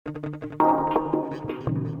Hello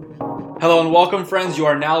and welcome, friends. You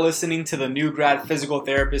are now listening to the New Grad Physical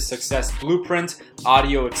Therapist Success Blueprint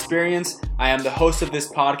audio experience. I am the host of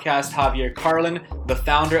this podcast, Javier Carlin, the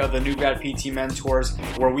founder of the New Grad PT Mentors,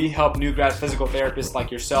 where we help new grad physical therapists like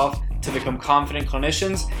yourself to become confident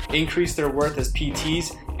clinicians, increase their worth as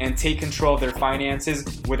PTs, and take control of their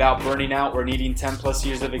finances without burning out or needing 10 plus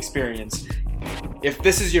years of experience. If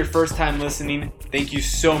this is your first time listening, thank you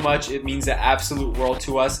so much. It means the absolute world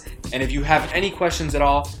to us. And if you have any questions at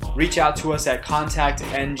all, reach out to us at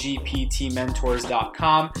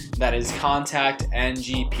contactngptmentors.com. That is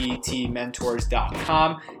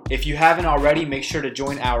contactngptmentors.com. If you haven't already, make sure to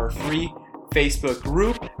join our free Facebook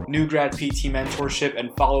group, New Grad PT Mentorship,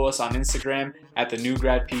 and follow us on Instagram at the New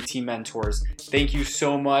Grad PT Mentors. Thank you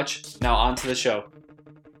so much. Now on to the show.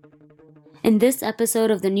 In this episode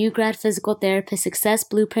of the New Grad Physical Therapist Success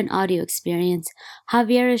Blueprint audio experience,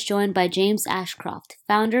 Javier is joined by James Ashcroft,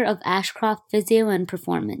 founder of Ashcroft Physio and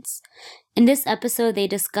Performance. In this episode, they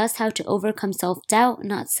discuss how to overcome self-doubt,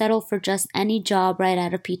 not settle for just any job right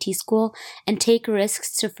out of PT school, and take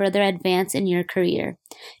risks to further advance in your career.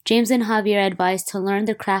 James and Javier advise to learn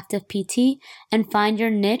the craft of PT and find your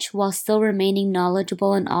niche while still remaining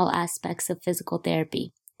knowledgeable in all aspects of physical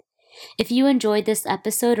therapy. If you enjoyed this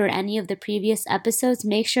episode or any of the previous episodes,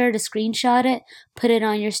 make sure to screenshot it, put it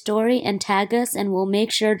on your story, and tag us, and we'll make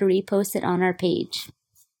sure to repost it on our page.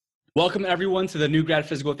 Welcome, everyone, to the New Grad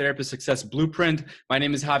Physical Therapist Success Blueprint. My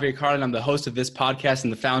name is Javier Carlin. I'm the host of this podcast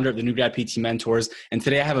and the founder of the New Grad PT Mentors. And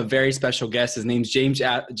today I have a very special guest. His name's James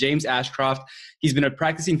Ashcroft. He's been a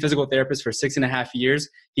practicing physical therapist for 6.5 years.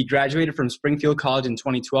 He graduated from Springfield College in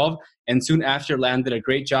 2012 and soon after landed a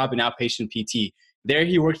great job in outpatient PT. There,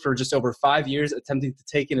 he worked for just over 5 years, attempting to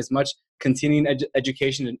take in as much continuing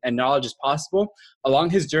education and knowledge as possible.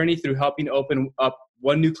 Along his journey through helping open up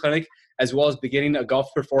one new clinic, as well as beginning a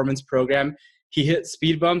golf performance program, he hit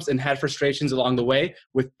speed bumps and had frustrations along the way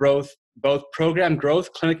with both program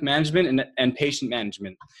growth, clinic management, and patient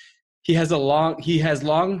management. He has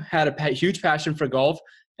long had a huge passion for golf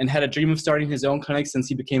and had a dream of starting his own clinic since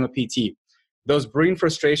he became a PT. Those brewing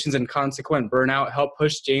frustrations and consequent burnout helped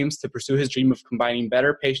push James to pursue his dream of combining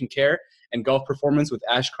better patient care and golf performance with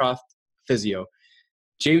Ashcroft Physio.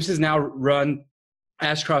 James has now run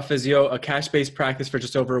Ashcroft Physio, a cash-based practice for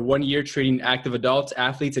just over 1 year, treating active adults,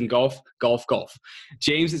 athletes, and golf.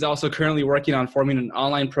 James is also currently working on forming an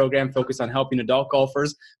online program focused on helping adult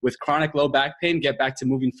golfers with chronic low back pain get back to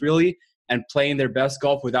moving freely and playing their best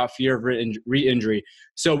golf without fear of re-injury.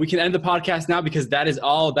 So we can end the podcast now because that is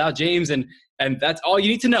all about James, and that's all you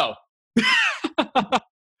need to know.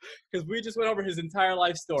 Because we just went over his entire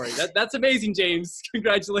life story. That's amazing, James.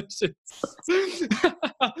 Congratulations.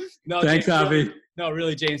 No, thanks, Javi.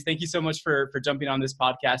 Really, James, thank you so much for jumping on this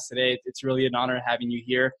podcast today. It's really an honor having you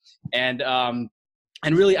here. And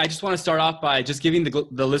really, I just want to start off by just giving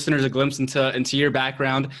the listeners a glimpse into your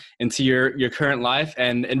background, into your current life,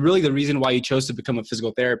 and really the reason why you chose to become a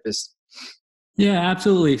physical therapist. Yeah,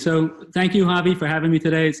 absolutely. So thank you, Javi, for having me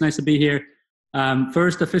today. It's nice to be here.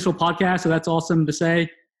 First official podcast, so that's awesome to say.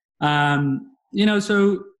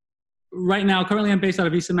 So right now, currently I'm based out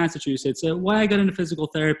of Easton, Massachusetts. Why I got into physical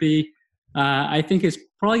therapy, I think is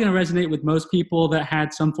probably going to resonate with most people that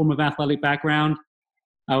had some form of athletic background.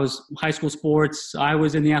 I was high school sports. I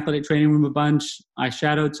was in the athletic training room a bunch. I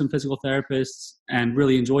shadowed some physical therapists and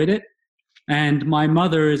really enjoyed it. And my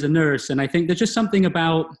mother is a nurse. And I think there's just something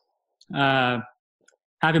about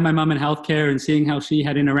having my mom in healthcare and seeing how she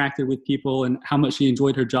had interacted with people and how much she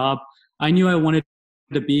enjoyed her job. I knew I wanted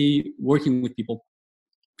to be working with people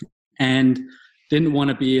and didn't want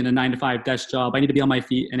to be in a 9-to-5 desk job. I need to be on my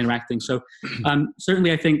feet and interacting. So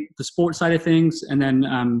certainly I think the sports side of things and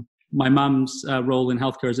then my mom's role in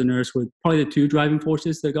healthcare as a nurse were probably the two driving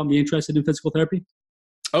forces that got me interested in physical therapy.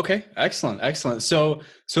 Okay, excellent. So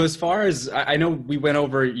as far as I know, we went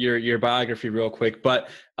over your biography real quick, but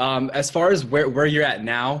as far as where you're at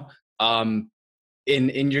now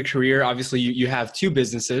in your career, obviously you have two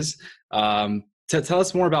businesses. Tell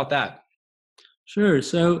us more about that. Sure.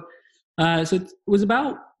 So it was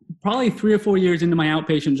about probably 3 or 4 years into my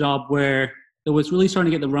outpatient job where it was really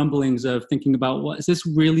starting to get the rumblings of thinking about, is this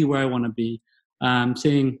really where I want to be?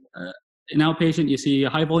 Seeing in outpatient, you see a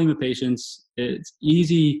high volume of patients. It's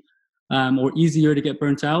easy or easier to get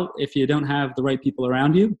burnt out if you don't have the right people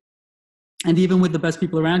around you. And even with the best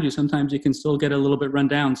people around you, sometimes you can still get a little bit run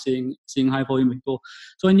down seeing high volume of people.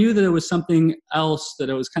 So I knew that there was something else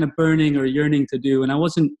that I was kind of burning or yearning to do, and I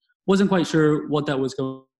wasn't quite sure what that was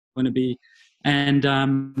going to be. And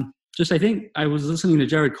I think I was listening to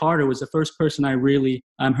Jared Carter, was the first person I really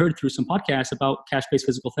heard through some podcasts about cash-based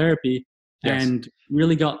physical therapy. Yes. and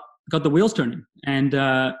really got the wheels turning. And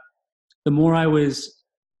the more I was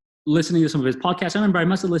listening to some of his podcasts, I remember I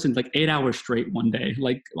must have listened like 8 hours straight one day,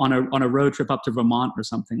 like on a road trip up to Vermont or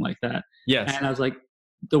something like that. Yes. And I was like,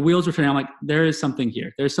 the wheels were turning. I'm like, there is something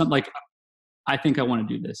here. There's something, like, I think I want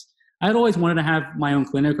to do this. I had always wanted to have my own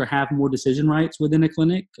clinic or have more decision rights within a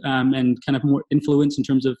clinic, and kind of more influence in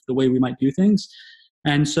terms of the way we might do things.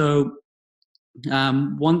 And so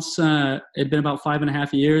once it'd been about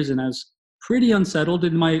 5.5 years, and I was pretty unsettled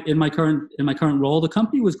in my current role. The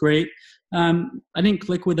company was great. I didn't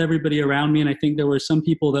click with everybody around me, and I think there were some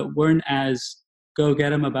people that weren't as go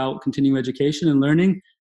get 'em about continuing education and learning.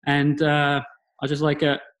 And I was just like,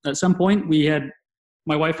 at some point,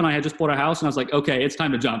 my wife and I had just bought a house, and I was like, okay, it's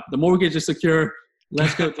time to jump. The mortgage is secure.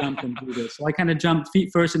 Let's go jump and do this. So I kind of jumped feet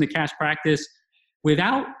first into cash practice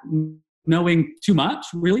without knowing too much,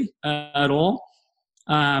 really, at all.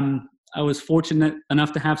 I was fortunate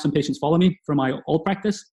enough to have some patients follow me from my old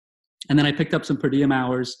practice. And then I picked up some per diem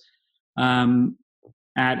hours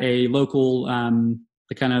at a local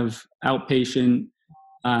the kind of outpatient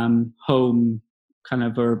home kind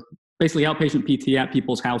of, or basically outpatient PT at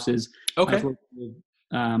people's houses. Okay. I was working with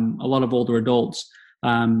a lot of older adults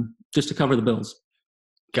just to cover the bills.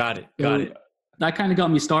 Got it. That kind of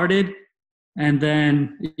got me started. And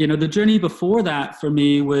then, the journey before that for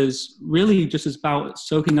me was really just about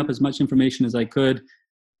soaking up as much information as I could.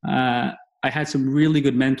 I had some really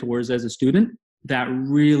good mentors as a student that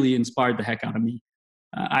really inspired the heck out of me.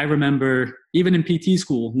 I remember even in PT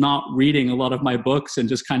school, not reading a lot of my books and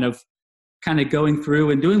just kind of going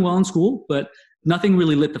through and doing well in school, but nothing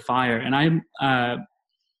really lit the fire. And I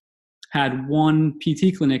had one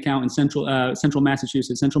PT clinic out in Central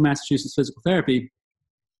Massachusetts Physical Therapy,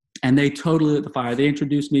 and they totally lit the fire. They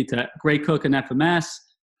introduced me to Gray Cook and FMS,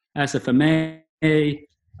 SFMA,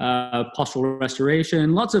 postural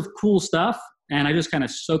restoration, lots of cool stuff. And I just kind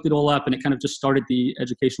of soaked it all up, and it kind of just started the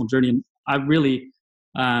educational journey. And I really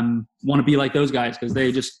want to be like those guys, because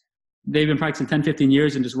they've been practicing 10, 15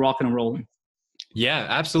 years and just rocking and rolling. Yeah,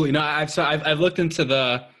 absolutely. No, I've looked into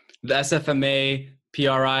the SFMA,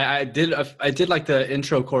 PRI. I did like the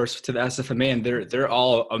intro course to the SFMA, and they're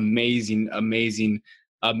all amazing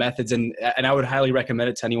methods, and I would highly recommend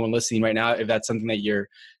it to anyone listening right now if that's something that you're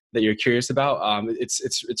curious about.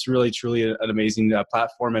 It's really truly an amazing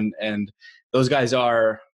platform, and those guys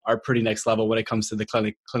are pretty next level when it comes to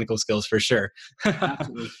the clinical skills, for sure.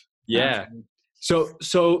 Absolutely. Yeah.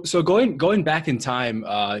 Absolutely. So going back in time,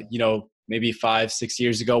 maybe 5-6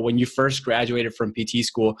 years ago, when you first graduated from PT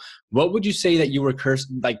school, what would you say that you were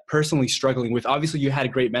personally struggling with? Obviously, you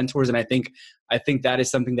had great mentors, and I think that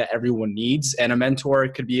is something that everyone needs. And a mentor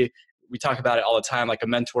could be, we talk about it all the time, like a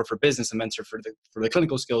mentor for business, a mentor for the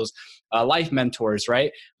clinical skills, life mentors,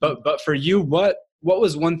 right? But for you, what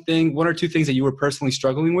was one or two things that you were personally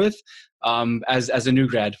struggling with as a new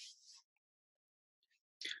grad?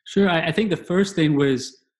 Sure. I think the first thing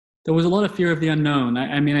was there was a lot of fear of the unknown.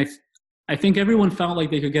 I think everyone felt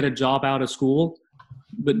like they could get a job out of school,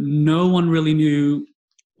 but no one really knew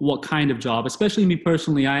what kind of job, especially me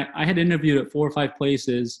personally. I had interviewed at 4 or 5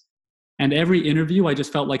 places, and every interview I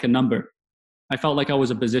just felt like a number. I felt like I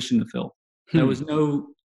was a position to fill. There was no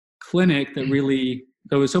clinic that really,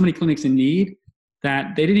 there was so many clinics in need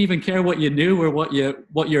that they didn't even care what you knew or what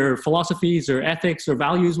your philosophies or ethics or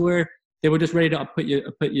values were. They were just ready to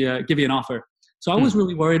give you an offer. So I was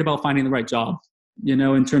really worried about finding the right job,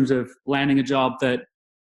 in terms of landing a job that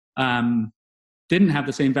didn't have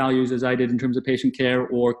the same values as I did in terms of patient care,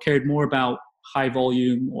 or cared more about high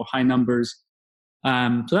volume or high numbers.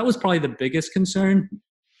 So that was probably the biggest concern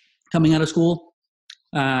coming out of school.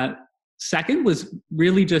 Second was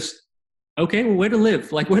really just, okay, well, where to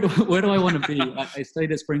live? Like, where do I want to be? I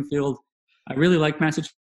studied at Springfield. I really liked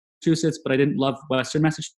Massachusetts, but I didn't love Western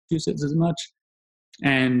Massachusetts as much.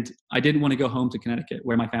 And I didn't want to go home to Connecticut,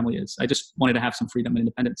 where my family is. I just wanted to have some freedom and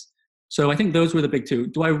independence. So I think those were the big two.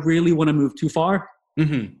 Do I really want to move too far?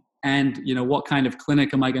 Mm-hmm. And, what kind of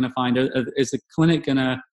clinic am I going to find? Is the clinic going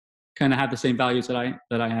to kind of have the same values that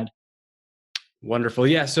I had? Wonderful.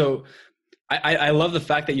 Yeah. So I love the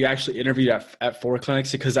fact that you actually interviewed at 4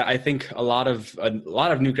 clinics, because I think a lot of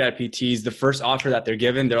new grad PTs, the first offer that they're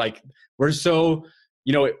given, they're like, we're so,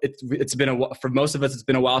 it's been for most of us, it's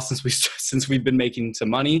been a while since we've been making some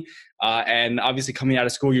money. And obviously coming out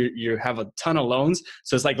of school, you have a ton of loans.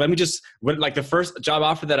 So it's like, let me just, like the first job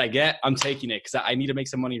offer that I get, I'm taking it, because I need to make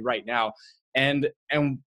some money right now. And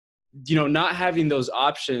not having those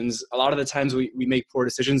options, a lot of the times we make poor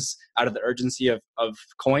decisions out of the urgency of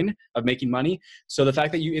making money. So the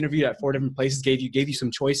fact that you interviewed at 4 different places gave you some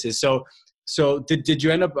choices. So did you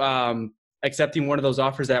end up accepting one of those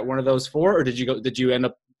offers at one of those four, or did you end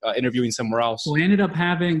up interviewing somewhere else? Well, I ended up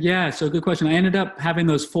having, so good question. I ended up having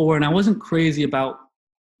those four, and I wasn't crazy about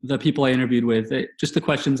the people I interviewed with, just the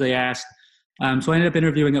questions they asked. So I ended up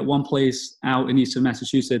interviewing at one place out in Eastern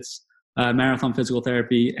Massachusetts, Marathon Physical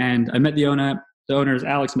Therapy, and I met the owner. The owner is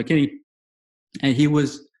Alex McKinney, and he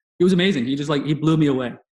was amazing. He blew me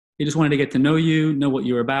away. He just wanted to get to know you, know what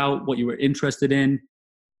you were about, what you were interested in,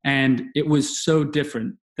 and it was so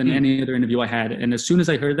different than any other interview I had. And as soon as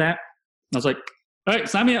I heard that, I was like, all right,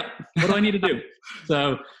 sign me up. What do I need to do?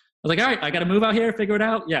 So I was like, all right, I got to move out here, figure it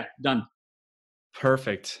out. Yeah, done.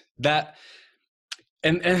 Perfect.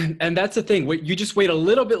 And that's the thing. You just wait a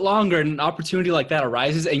little bit longer, and an opportunity like that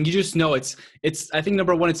arises, and you just know it's. I think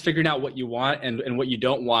number one, it's figuring out what you want and what you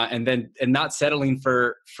don't want, and not settling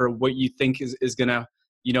for what you think is gonna,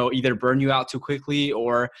 either burn you out too quickly,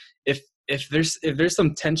 or if there's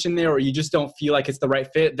some tension there, or you just don't feel like it's the right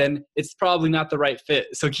fit, then it's probably not the right fit.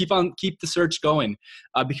 So keep the search going,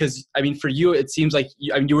 because I mean, for you, it seems like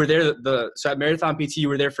you were there. So at Marathon PT, you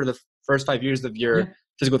were there for the first 5 years of your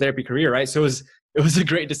physical therapy career, right? So it was a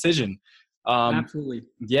great decision. Absolutely.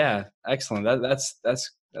 Yeah. Excellent. That's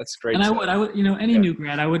great. And I would, any new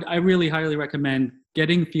grad, I really highly recommend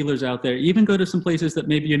getting feelers out there. Even go to some places that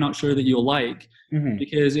maybe you're not sure that you'll like,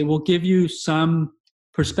 because it will give you some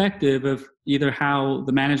perspective of either how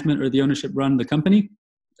the management or the ownership run the company,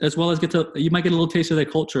 as well as you might get a little taste of their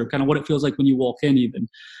culture, kind of what it feels like when you walk in even.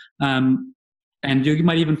 And you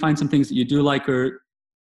might even find some things that you do like or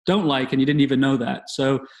don't like, and you didn't even know that.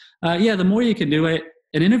 So the more you can do it,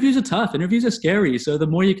 and interviews are tough, interviews are scary. So the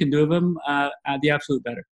more you can do of them, the absolute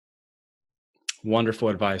better. Wonderful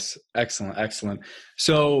advice. Excellent.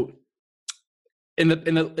 So in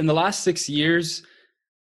the last 6 years,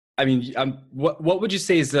 I mean, what would you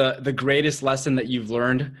say is the greatest lesson that you've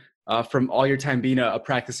learned from all your time being a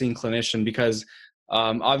practicing clinician? Because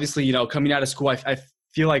obviously, coming out of school, I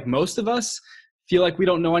feel like most of us feel like we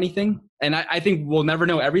don't know anything, and I think we'll never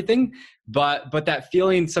know everything. But that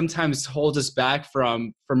feeling sometimes holds us back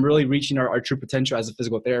from really reaching our true potential as a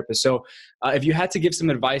physical therapist. So if you had to give some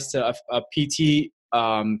advice to a PT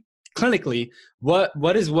clinically,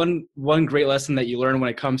 what is one great lesson that you learned when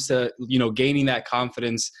it comes to gaining that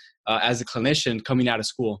confidence as a clinician coming out of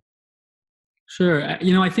school? Sure.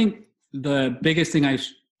 I think the biggest thing I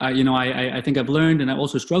think I've learned, and I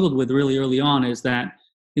also struggled with really early on, is that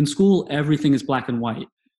in school everything is black and white,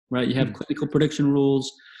 right? You have clinical prediction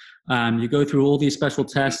rules. You go through all these special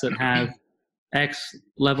tests that have X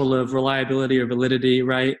level of reliability or validity,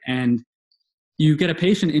 right? And you get a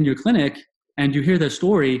patient in your clinic and you hear their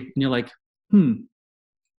story and you're like,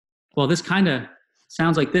 well, this kind of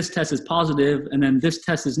sounds like this test is positive, and then this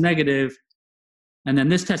test is negative, and then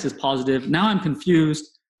this test is positive. Now I'm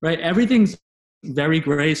confused, right? Everything's very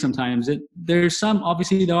gray sometimes. There are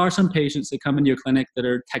some patients that come into your clinic that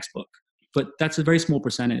are textbook, but that's a very small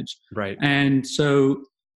percentage. Right. And so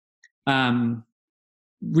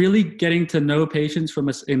really getting to know patients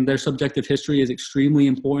in their subjective history is extremely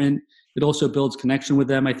important. It also builds connection with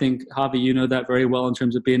them. I think, Javi, you know that very well in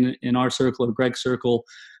terms of being in our circle or Greg's circle.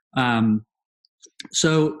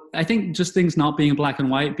 So I think just things not being black and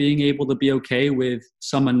white, being able to be okay with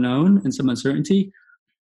some unknown and some uncertainty.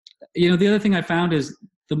 The other thing I found is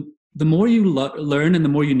the more you learn and the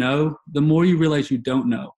more you know, the more you realize you don't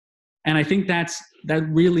know. And I think that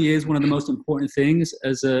really is one of the most important things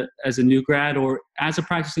as a new grad or as a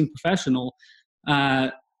practicing professional.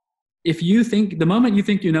 If you think the moment you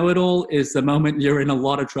think you know it all is the moment you're in a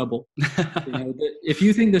lot of trouble. If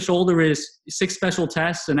you think the shoulder is 6 special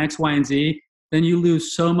tests and X, Y, and Z, then you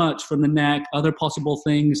lose so much from the neck, other possible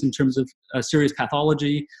things in terms of serious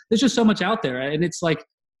pathology. There's just so much out there. And it's like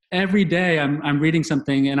every day I'm reading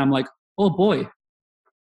something and I'm like, oh boy,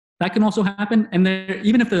 that can also happen. And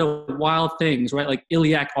even if they're wild things, right? Like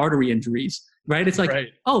iliac artery injuries, right? It's like, right.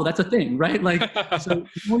 Oh, that's a thing, right? Like, so the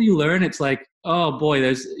more you learn, it's like, oh boy,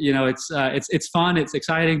 there's, it's fun, it's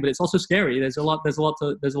exciting, but it's also scary. There's a lot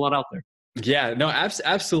out there. Yeah, no,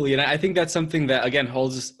 absolutely. And I think that's something that, again,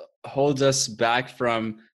 holds us back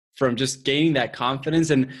from just gaining that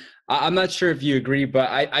confidence. And I'm not sure if you agree,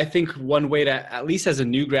 but I think one way to, at least as a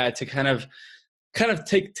new grad, to kind of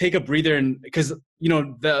take a breather, and because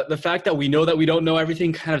the fact that we know that we don't know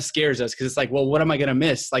everything kind of scares us, because it's like, well, what am I going to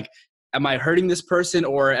miss? Like, am I hurting this person,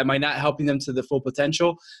 or am I not helping them to the full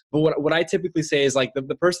potential? But what I typically say is, like,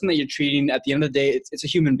 the person that you're treating, at the end of the day, it's a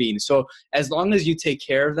human being. So as long as you take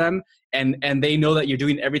care of them and they know that you're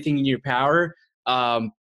doing everything in your power,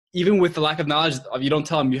 even with the lack of knowledge, you don't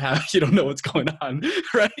tell them you don't know what's going on,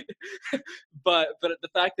 right? But the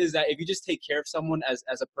fact is that if you just take care of someone as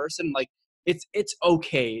a person, like, it's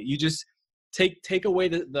okay. take away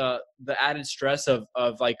the added stress of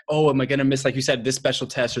like, oh, am I going to miss, like you said, this special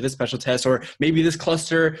test or this special test, or maybe this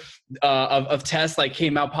cluster of tests like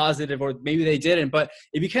came out positive, or maybe they didn't. But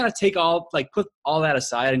if you kind of put all that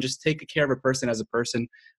aside and just take care of a person as a person,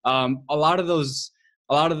 a lot of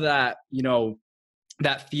that,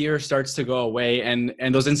 that fear starts to go away, and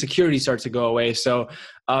those insecurities start to go away. So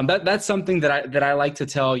that's something that I like to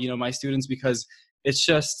tell, my students, because it's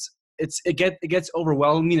just, it gets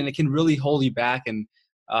overwhelming, and it can really hold you back. And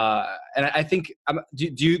I think, do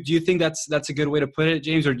you think that's a good way to put it,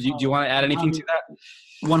 James, or do you want to add anything to that?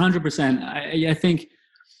 100%. I think,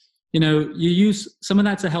 you use some of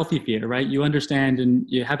that's a healthy fear, right? You understand and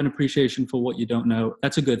you have an appreciation for what you don't know.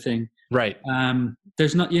 That's a good thing. Right.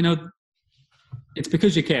 There's not, it's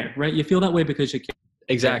because you care, right? You feel that way because you care.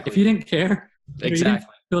 Exactly. If you didn't care, exactly, you didn't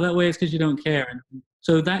feel that way, it's because you don't care. And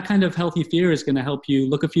so that kind of healthy fear is going to help you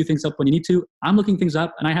look a few things up when you need to. I'm looking things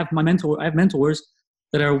up, and I have mentors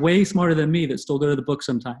that are way smarter than me that still go to the book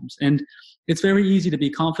sometimes. And it's very easy to be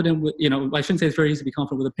confident with, I shouldn't say it's very easy to be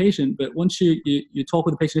confident with a patient, but once you talk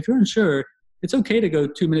with a patient, if you're unsure, it's okay to go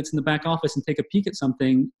 2 minutes in the back office and take a peek at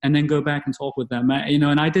something and then go back and talk with them.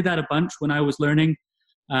 And I did that a bunch when I was learning.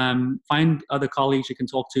 Find other colleagues you can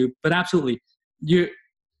talk to, but absolutely,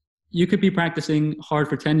 you could be practicing hard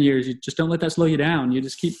for 10 years. You just don't let that slow you down. You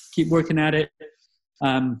just keep working at it.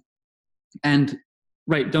 And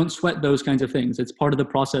right, don't sweat those kinds of things. It's part of the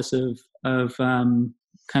process of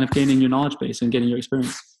kind of gaining your knowledge base and getting your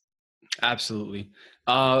experience. Absolutely.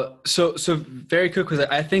 So very quick, because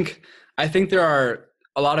I think there are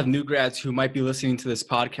a lot of new grads who might be listening to this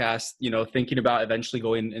podcast, thinking about eventually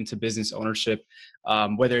going into business ownership,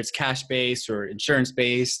 whether it's cash-based or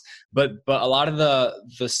insurance-based. But a lot of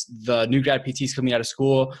the new grad PTs coming out of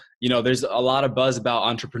school, there's a lot of buzz about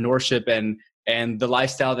entrepreneurship and the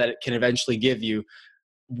lifestyle that it can eventually give you.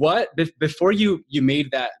 What before you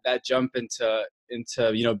made that jump into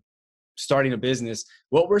starting a business,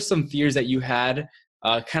 what were some fears that you had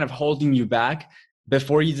kind of holding you back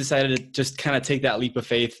before you decided to just kind of take that leap of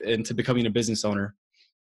faith into becoming a business owner?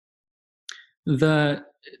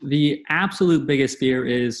 The absolute biggest fear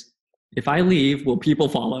is, if I leave, will people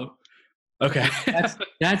follow? Okay.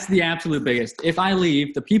 That's the absolute biggest. If I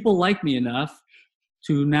leave, the people like me enough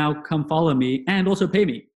to now come follow me and also pay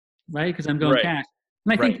me, right? Because I'm going right. cash.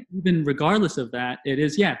 And I think even regardless of that, it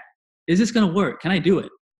is, is this going to work? Can I do it?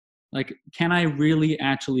 Like, can I really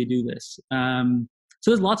actually do this? So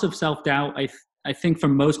there's lots of self-doubt. I think for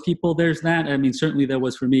most people there's that. I mean, certainly there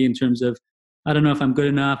was for me, in terms of, I don't know if I'm good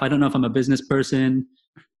enough. I don't know if I'm a business person,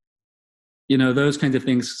 those kinds of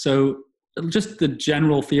things. So just the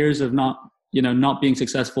general fears of not being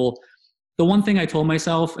successful. The one thing I told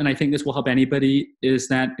myself, and I think this will help anybody, is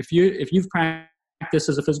that if you've practiced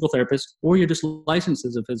as a physical therapist, or you're just licensed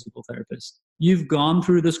as a physical therapist, you've gone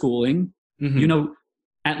through the schooling,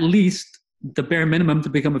 at least the bare minimum to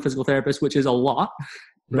become a physical therapist, which is a lot,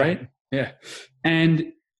 right? Yeah.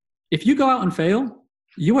 And if you go out and fail,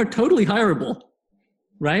 you are totally hireable,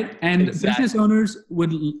 right? And exactly. Business owners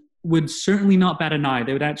would certainly not bat an eye.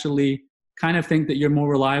 They would actually kind of think that you're more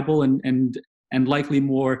reliable and likely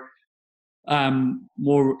more,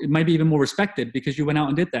 it might be even more respected because you went out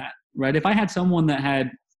and did that, right? If I had someone that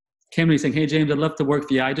came to me saying, "Hey James, I'd love to work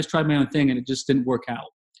for you. I just tried my own thing and it just didn't work out."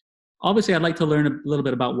 Obviously, I'd like to learn a little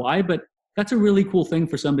bit about why, but that's a really cool thing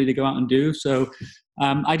for somebody to go out and do. So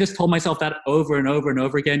I just told myself that over and over and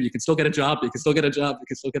over again. You can still get a job. You can still get a job. You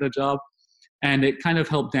can still get a job. And it kind of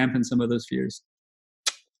helped dampen some of those fears.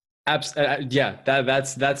 Yeah,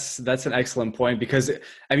 that's an excellent point, because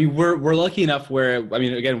I mean, we're lucky enough where, I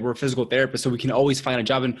mean, again, we're physical therapists, so we can always find a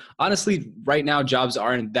job. And honestly, right now, jobs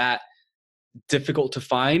aren't that difficult to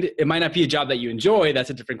find. It might not be a job that you enjoy. That's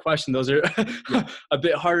a different question. Those are a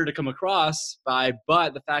bit harder to come across by.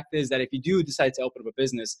 But the fact is that if you do decide to open up a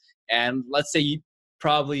business, and let's say you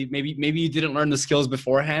probably maybe you didn't learn the skills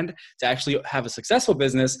beforehand to actually have a successful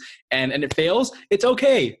business, and it fails, it's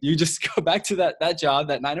okay. You just go back to that job,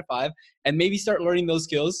 that 9 to 5, and maybe start learning those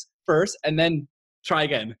skills first, and then try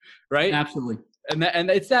again, right? Absolutely. And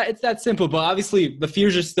it's that simple. But obviously the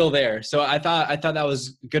fears are still there. So I thought that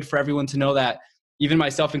was good for everyone to know, that even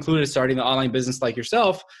myself included, starting the online business like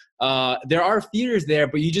yourself, there are fears there,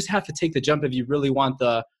 but you just have to take the jump if you really want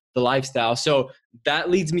the lifestyle. So that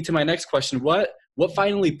leads me to my next question. What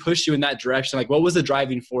finally pushed you in that direction? Like, what was the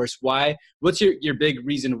driving force? Why? What's your big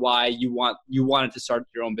reason why you wanted to start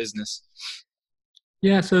your own business?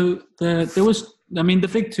 Yeah. So there was, I mean, the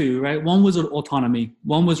big two, right? One was autonomy.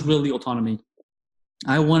 One was really autonomy.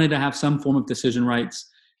 I wanted to have some form of decision rights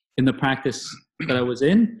in the practice that I was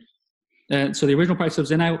in. So the original practice I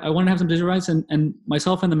was in, I wanted to have some digital rights, and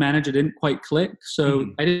myself and the manager didn't quite click. So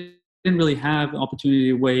I didn't really have the opportunity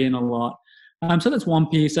to weigh in a lot. So that's one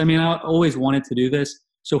piece. I mean, I always wanted to do this.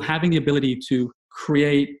 So having the ability to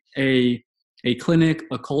create a clinic,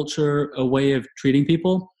 a culture, a way of treating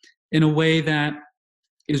people in a way that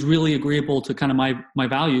is really agreeable to kind of my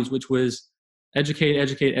values, which was educate,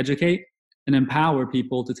 and empower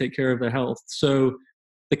people to take care of their health. So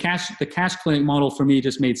the cash clinic model for me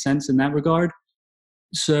just made sense in that regard.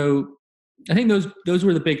 So I think those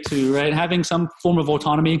were the big two, right? Having some form of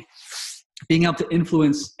autonomy, being able to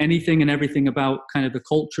influence anything and everything about kind of the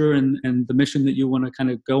culture and the mission that you want to kind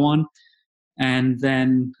of go on. And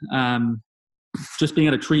then just being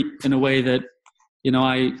able to treat in a way that,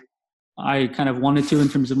 I kind of wanted to in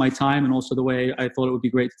terms of my time, and also the way I thought it would be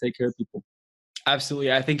great to take care of people.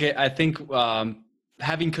 Absolutely. I think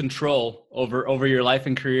having control over your life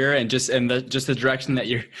and career, and the direction that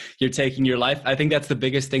you're taking your life, I think that's the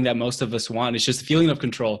biggest thing that most of us want. It's just a feeling of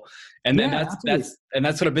control. And then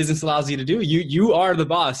that's what a business allows you to do. You are the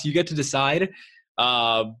boss. You get to decide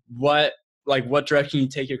what direction you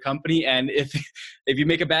take your company. And if you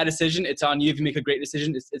make a bad decision, it's on you. If you make a great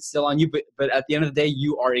decision, it's still on you. But at the end of the day,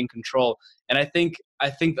 you are in control. And I think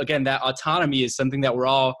again, that autonomy is something that we're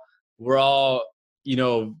all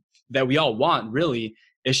that we all want, really.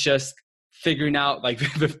 It's just figuring out, like,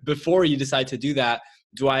 before you decide to do that,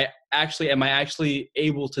 am I actually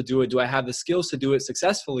able to do it? Do I have the skills to do it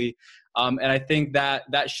successfully? And I think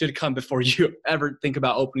that should come before you ever think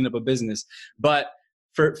about opening up a business. But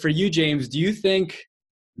for you, James, do you think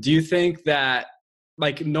that,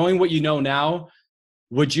 like, knowing what you know now,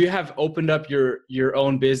 would you have opened up your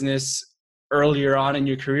own business earlier on in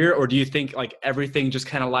your career, or do you think like everything just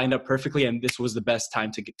kind of lined up perfectly and this was the best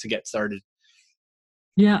time to get started?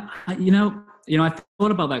 Yeah, I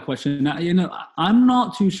thought about that question. I'm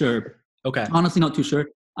not too sure. Okay. Honestly, not too sure.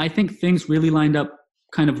 I think things really lined up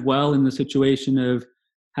kind of well in the situation of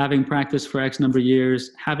having practiced for X number of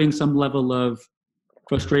years, having some level of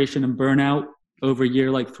frustration and burnout over a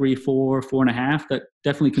year, like 3, 4, 4.5, that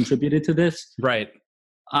definitely contributed to this. Right.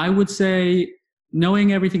 I would say,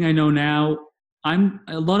 knowing everything I know now,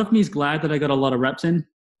 a lot of me is glad that I got a lot of reps in.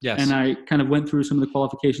 Yes. And I kind of went through some of the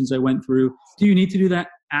qualifications I went through. Do you need to do that?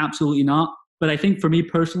 Absolutely not. But I think for me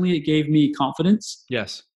personally, it gave me confidence.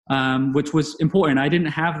 Yes. Which was important. I didn't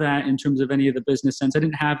have that in terms of any of the business sense. I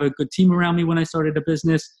didn't have a good team around me when I started a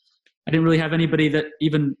business. I didn't really have anybody that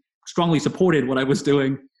even strongly supported what I was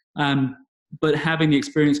doing. But having the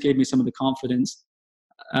experience gave me some of the confidence,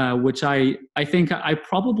 which I think I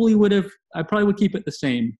probably would keep it the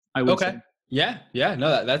same, I would say. Yeah.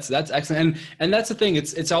 No, that's excellent. And that's the thing.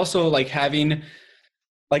 It's also like having,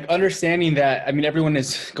 like, understanding that, I mean, everyone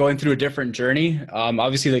is going through a different journey.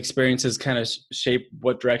 Obviously the experiences kind of shape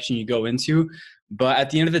what direction you go into, but at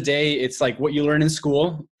the end of the day, it's like what you learn in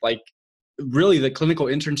school, like really the clinical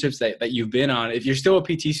internships that you've been on. If you're still a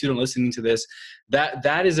PT student listening to this,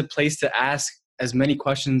 that is a place to ask as many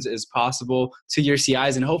questions as possible to your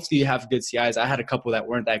CIs, and hopefully you have good CIs. I had a couple that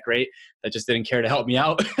weren't that great, that just didn't care to help me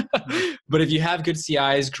out. But if you have good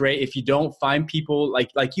CIs, great. If you don't, find people like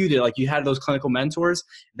you did, like you had those clinical mentors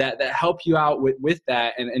that help you out with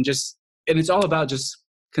that, and it's all about just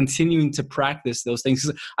continuing to practice those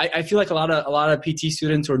things. I feel like a lot of PT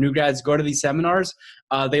students or new grads go to these seminars,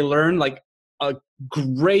 they learn like a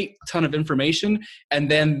great ton of information, and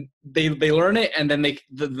then they learn it, and then it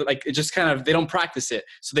just kind of, they don't practice it,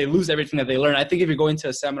 so they lose everything that they learn. I think if you're going to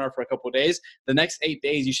a seminar for a couple of days, the next 8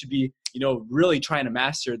 days you should be really trying to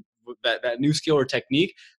master that new skill or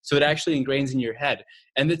technique, so it actually ingrains in your head.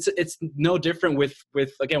 And it's no different with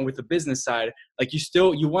the business side. Like you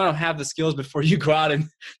want to have the skills before you go out and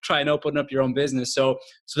try and open up your own business. So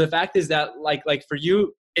the fact is that like for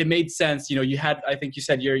you, it made sense. You had, I think you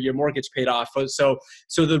said your mortgage paid off. So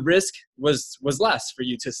the risk was less for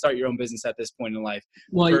you to start your own business at this point in life.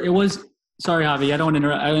 Well, it was, sorry, Javi, I don't want to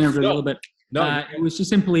interrupt. I interrupted a little bit. No, it was just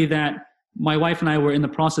simply that my wife and I were in the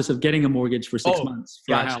process of getting a mortgage for 6 months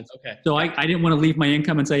for our house. Okay. So I didn't want to leave my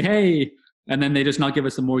income and say, hey, and then they just not give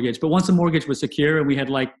us a mortgage. But once the mortgage was secure and we had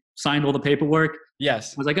like signed all the paperwork,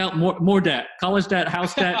 yes, I was like, oh, more debt, college debt,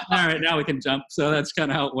 house debt. All right, now we can jump. So that's kind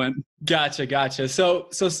of how it went. Gotcha. So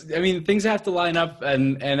I mean, things have to line up,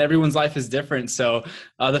 and everyone's life is different. So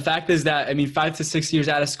the fact is that, I mean, 5 to 6 years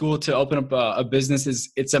out of school to open up a business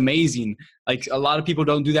it's amazing. Like a lot of people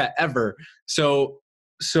don't do that ever. So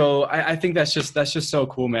I think that's just so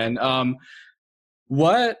cool, man.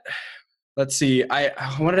 Let's see. I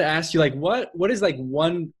wanted to ask you, like, what is like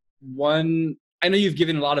one, I know you've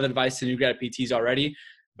given a lot of advice to new grad PTs already,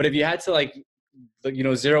 but if you had to like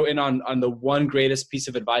zero in on the one greatest piece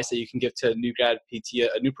of advice that you can give to a new grad PT,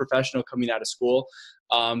 a new professional coming out of school,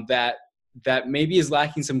 that maybe is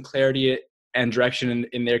lacking some clarity and direction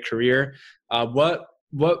in their career, what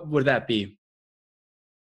would that be?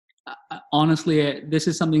 Honestly, this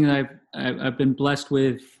is something that I've been blessed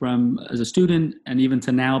with from as a student, and even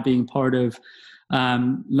to now being part of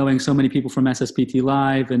knowing so many people from SSPT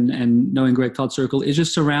Live and knowing Greg Todd Circle, is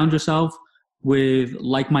just surround yourself with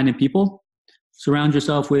like-minded people. Surround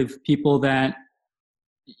yourself with people that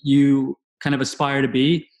you kind of aspire to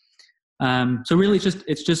be. So really,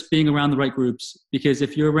 it's just being around the right groups. Because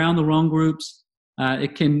if you're around the wrong groups,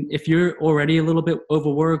 if you're already a little bit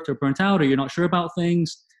overworked or burnt out, or you're not sure about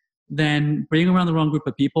things, then being around the wrong group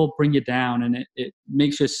of people bring you down, and it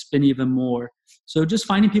makes you spin even more. So just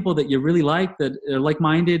finding people that you really like, that are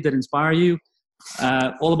like-minded, that inspire you,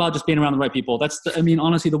 all about just being around the right people.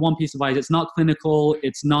 Honestly, the one piece of advice. It's not clinical.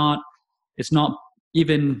 It's not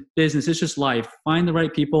even business. It's just life. Find the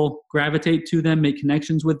right people, gravitate to them, make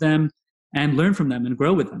connections with them, and learn from them and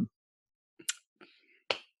grow with them.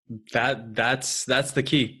 That's the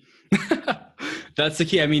key. That's the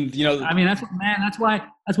key. That's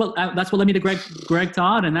what led me to Greg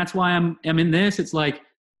Todd, and that's why I'm in this. It's like,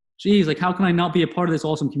 geez, like how can I not be a part of this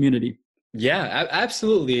awesome community? Yeah,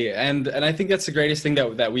 absolutely. And I think that's the greatest thing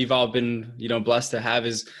that we've all been, blessed to have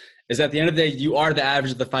is at the end of the day, you are the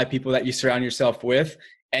average of the 5 people that you surround yourself with,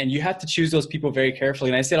 and you have to choose those people very carefully.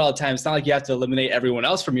 And I say it all the time. It's not like you have to eliminate everyone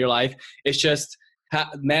else from your life. It's just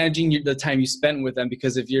managing the time you spent with them,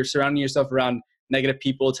 because if you're surrounding yourself around negative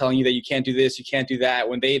people telling you that you can't do this, you can't do that,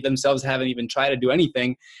 when they themselves haven't even tried to do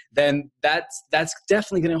anything, then that's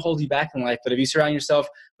definitely going to hold you back in life. But if you surround yourself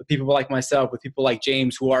with people like myself, with people like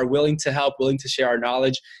James, who are willing to help, willing to share our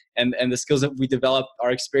knowledge and the skills that we develop,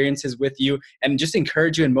 our experiences with you, and just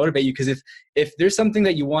encourage you and motivate you, because if there's something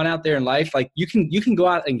that you want out there in life, like you can go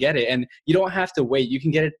out and get it, and you don't have to wait. You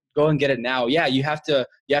can go and get it now. Yeah, you have to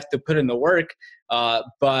put in the work,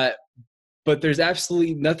 but there's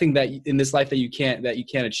absolutely nothing that in this life that you can't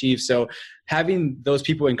achieve. So having those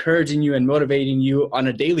people encouraging you and motivating you on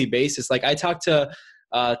a daily basis, like I talk to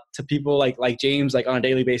people like James, like on a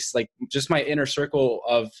daily basis, like just my inner circle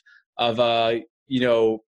of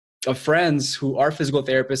friends who are physical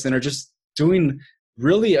therapists and are just doing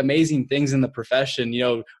really amazing things in the profession.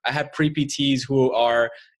 I have pre-PTs who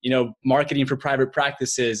are, marketing for private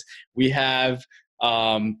practices. We have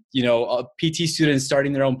PT students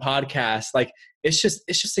starting their own podcast. Like it's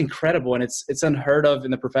just incredible, and it's unheard of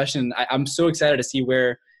in the profession. I'm so excited to see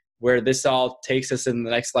where this all takes us in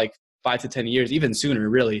the next 5 to 10 years, even sooner,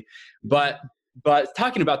 really. But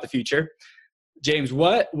talking about the future, James,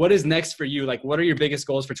 what is next for you? Like, what are your biggest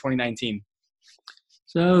goals for 2019?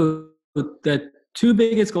 So the 2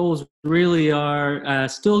 biggest goals really are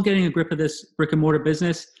still getting a grip of this brick and mortar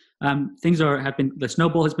business. The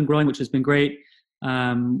snowball has been growing, which has been great.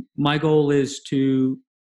 My goal is to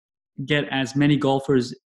get as many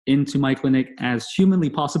golfers into my clinic as humanly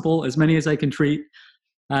possible, as many as I can treat.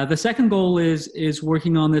 The second goal is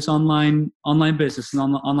working on this online business, an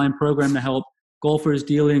online program to help golfers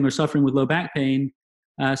dealing or suffering with low back pain,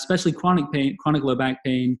 especially chronic low back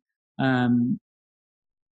pain,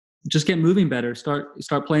 just get moving better,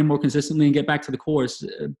 start playing more consistently, and get back to the course.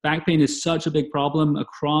 Back pain is such a big problem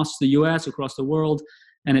across the US, across the world,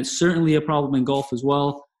 and it's certainly a problem in golf as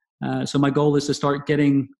well. So my goal is to start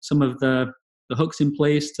getting some of the hooks in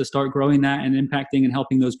place to start growing that and impacting and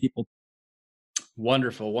helping those people.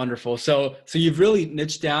 Wonderful. So you've really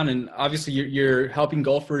niched down, and obviously you're helping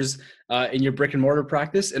golfers in your brick and mortar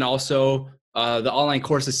practice, and also the online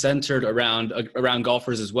course is centered around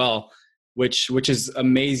golfers as well, which is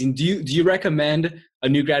amazing. Do you recommend a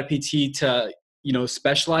new grad PT to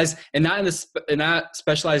specialize, and not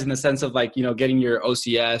specialize in the sense of getting your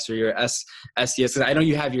OCS or your SCS? Because I know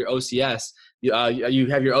you have your OCS, you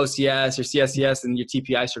have your OCS, your CSCS, and your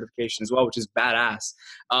TPI certification as well, which is badass.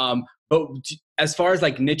 But as far as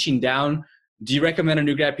niching down, do you recommend a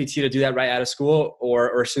new grad PT to do that right out of school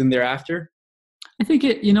or soon thereafter? I think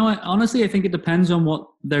honestly, I think it depends on what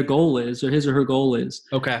their goal is, or his or her goal is.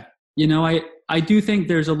 Okay. I do think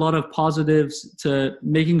there's a lot of positives to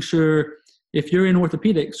making sure, if you're in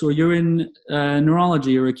orthopedics or you're in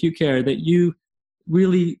neurology or acute care, that you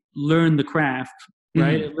really learn the craft,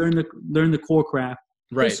 right? Mm-hmm. Learn the core craft.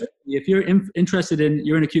 Right. So if you're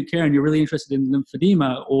you're in acute care and you're really interested in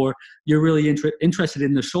lymphedema, or you're really interested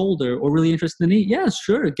in the shoulder, or really interested in the knee, yeah,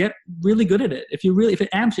 sure, get really good at it. If it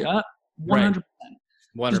amps you up, 100%. Right.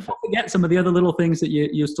 Wonderful. Just don't forget some of the other little things that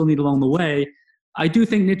you still need along the way. I do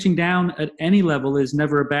think niching down at any level is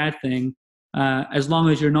never a bad thing. as long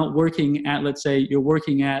as you're not working at, let's say you're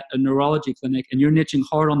working at a neurology clinic and you're niching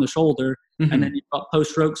hard on the shoulder, and then you've got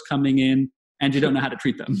post-strokes coming in and you don't know how to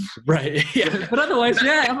treat them. Right. Yeah. But otherwise,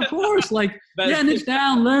 yeah, of course. Like, niche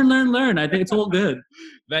down, learn. I think it's all good.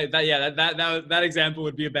 That example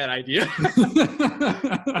would be a bad idea.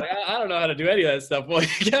 I don't know how to do any of that stuff. Well,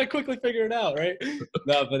 you gotta quickly figure it out, right?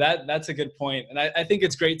 No, but that's a good point. And I think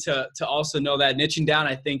it's great to also know that niching down,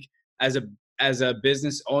 I think as a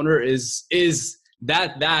business owner is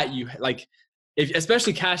that you like, if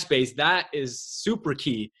especially cash based, that is super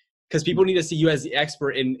key. Because people need to see you as the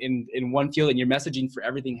expert in one field, and your messaging for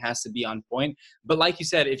everything has to be on point. But like you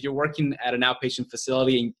said, if you're working at an outpatient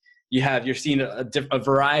facility and you're seeing a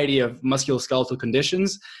variety of musculoskeletal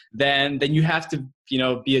conditions, then you have to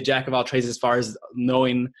be a jack of all trades as far as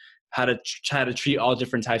knowing how to treat all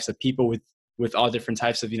different types of people with all different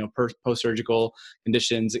types of post-surgical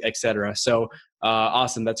conditions, etc. So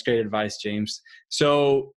awesome, that's great advice, James.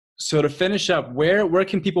 So to finish up, where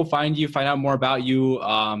can people find you, find out more about you?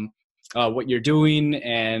 What you're doing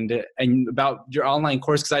and about your online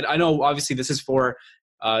course, because I know obviously this is for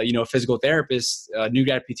physical therapists, new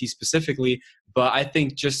grad PT specifically, but I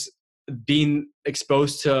think just being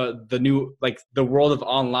exposed to the world of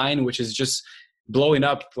online, which is just blowing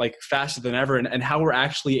up like faster than ever, and how we're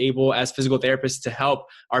actually able as physical therapists to help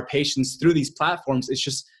our patients through these platforms, it's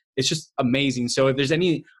just amazing. So are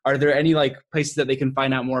there any like places that they can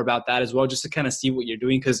find out more about that as well, just to kind of see what you're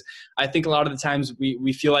doing? Because I think a lot of the times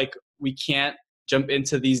we feel like we can't jump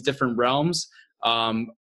into these different realms,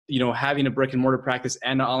 having a brick and mortar practice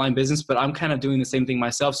and an online business, but I'm kind of doing the same thing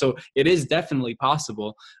myself. So it is definitely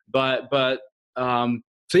possible, but so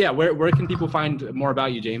yeah, where can people find more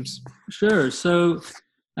about you, James? Sure. So,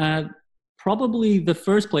 probably the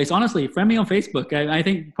first place, honestly, friend me on Facebook. I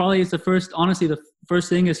think probably it's the first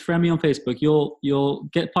thing is friend me on Facebook. You'll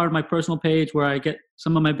get part of my personal page where I get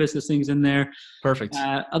some of my business things in there. Perfect.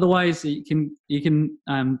 Otherwise, you can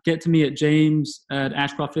get to me at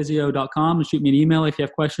james@ashcroftphysio.com and shoot me an email if you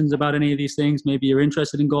have questions about any of these things. Maybe you're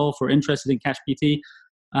interested in golf or interested in cash PT.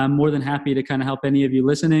 I'm more than happy to kind of help any of you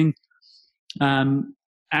listening.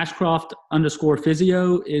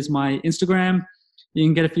 Ashcroft_physio is my Instagram. You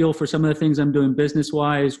can get a feel for some of the things I'm doing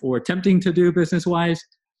business-wise or attempting to do business-wise.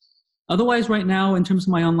 Otherwise, right now, in terms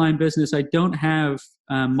of my online business, I don't have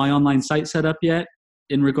my online site set up yet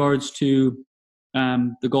in regards to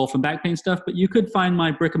the golf and back pain stuff, but you could find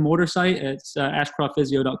my brick-and-mortar site. It's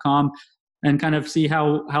ashcroftphysio.com and kind of see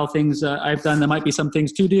how things I've done. There might be some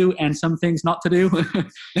things to do and some things not to do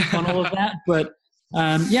on all of that, but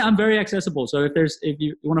I'm very accessible. So if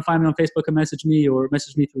you want to find me on Facebook and message me or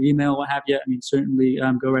message me through email, what have you, certainly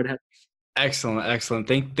go right ahead. Excellent.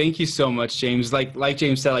 Thank you so much, James. Like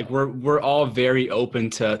James said, we're all very open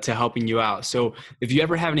to helping you out. So if you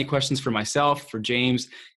ever have any questions for myself, for James,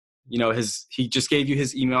 he just gave you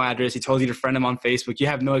his email address. He told you to friend him on Facebook. You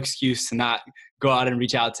have no excuse to not go out and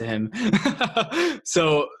reach out to him.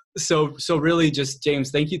 So really, just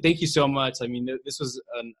James, thank you so much. This was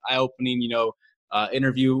an eye-opening,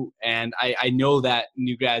 interview, and I know that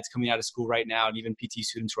new grads coming out of school right now, and even PT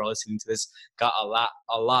students who are listening to this, got a lot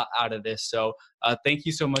out of this. So thank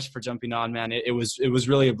you so much for jumping on, man. It was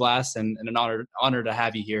really a blast and an honor to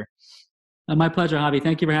have you here. My pleasure, Javi.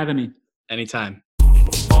 Thank you for having me. Anytime.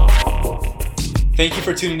 Thank you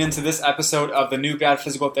for tuning into this episode of the New Grad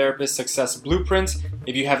Physical Therapist Success Blueprint.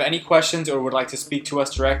 If you have any questions or would like to speak to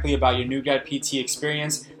us directly about your new grad PT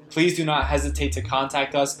experience, please do not hesitate to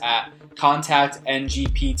contact us at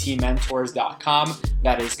contactngptmentors.com.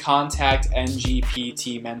 That is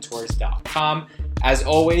contactngptmentors.com. As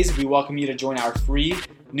always, we welcome you to join our free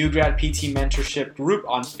New Grad PT Mentorship group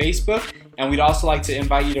on Facebook, and we'd also like to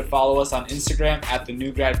invite you to follow us on Instagram at the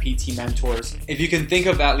New Grad PT Mentors. If you can think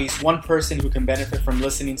of at least one person who can benefit from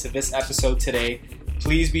listening to this episode today,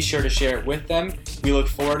 please be sure to share it with them. We look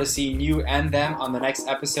forward to seeing you and them on the next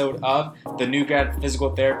episode of the New Grad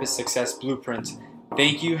Physical Therapist Success Blueprint.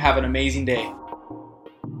 Thank you. Have an amazing day.